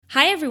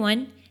Hi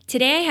everyone!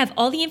 Today I have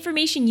all the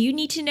information you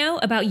need to know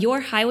about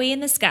your highway in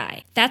the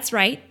sky. That's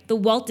right, the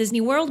Walt Disney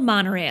World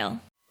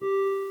Monorail.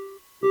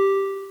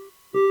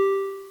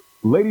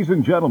 Ladies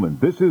and gentlemen,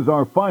 this is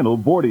our final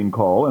boarding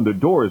call and the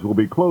doors will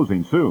be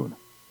closing soon.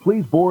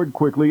 Please board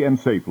quickly and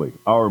safely.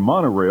 Our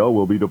monorail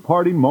will be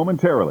departing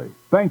momentarily.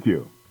 Thank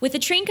you. With a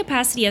train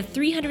capacity of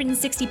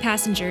 360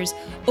 passengers,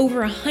 over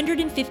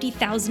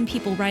 150,000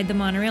 people ride the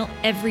monorail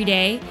every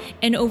day,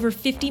 and over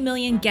 50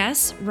 million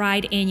guests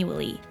ride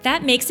annually.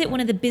 That makes it one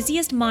of the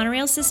busiest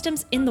monorail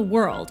systems in the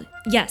world.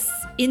 Yes,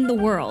 in the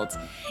world.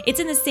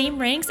 It's in the same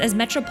ranks as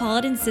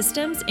metropolitan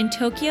systems in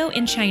Tokyo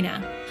and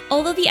China.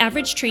 Although the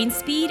average train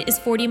speed is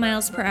 40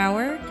 miles per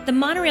hour, the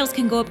monorails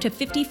can go up to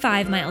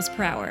 55 miles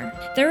per hour.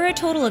 There are a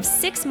total of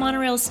 6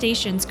 monorail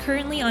stations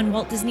currently on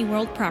Walt Disney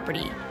World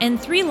property, and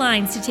 3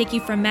 lines to take you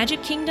from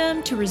Magic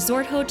Kingdom to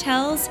resort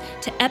hotels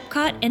to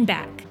Epcot and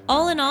back.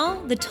 All in all,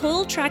 the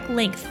total track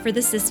length for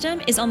the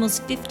system is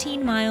almost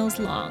 15 miles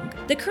long.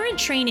 The current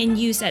train in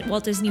use at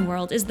Walt Disney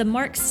World is the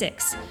Mark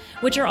 6,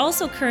 which are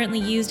also currently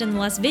used in the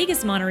Las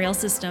Vegas monorail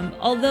system,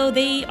 although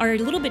they are a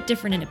little bit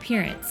different in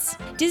appearance.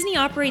 Disney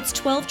operates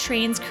 12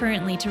 trains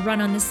currently to run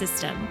on the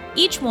system.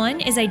 Each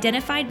one is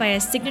identified by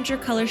a signature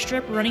color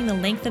strip running the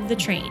length of the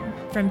train.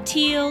 From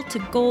teal to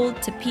gold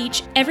to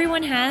peach,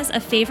 everyone has a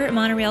favorite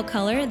monorail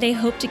color they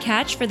hope to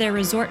catch for their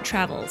resort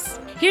travels.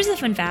 Here's a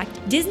fun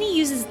fact: Disney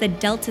uses the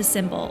delta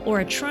symbol, or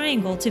a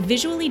triangle, to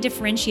visually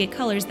differentiate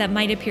colors that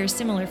might appear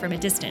similar from a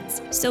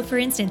distance. So for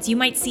instance, you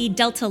might see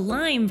delta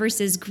lime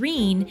versus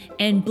green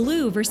and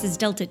blue versus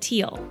delta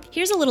teal.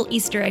 Here's a little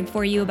Easter egg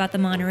for you about the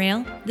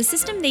monorail. The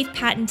system they've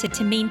patented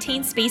to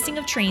maintain spacing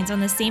of trains on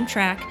the same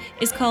track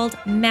is called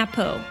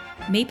MAPO.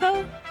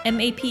 MAPO?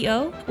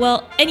 M-A-P-O?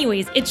 Well,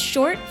 anyways, it's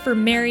short for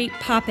Mary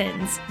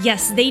Poppins.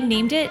 Yes, they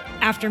named it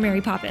after Mary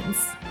Poppins.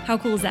 How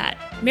cool is that?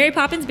 Mary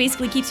Poppins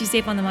basically keeps you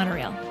safe on the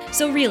monorail.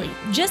 So really,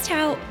 just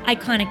how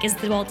iconic is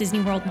the Walt Disney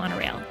World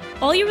monorail?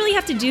 All you really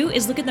have to do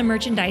is look at the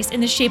merchandise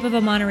in the shape of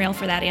a monorail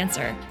for that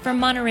answer. From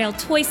monorail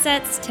toy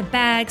sets, to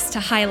bags, to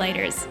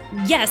highlighters.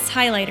 Yes,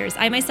 highlighters.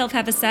 I myself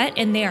have a set,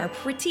 and they are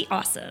pretty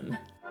awesome.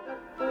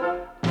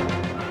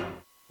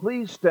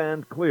 Please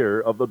stand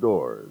clear of the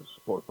doors.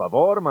 Por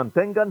favor,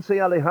 manténganse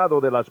alejado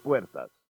de las puertas.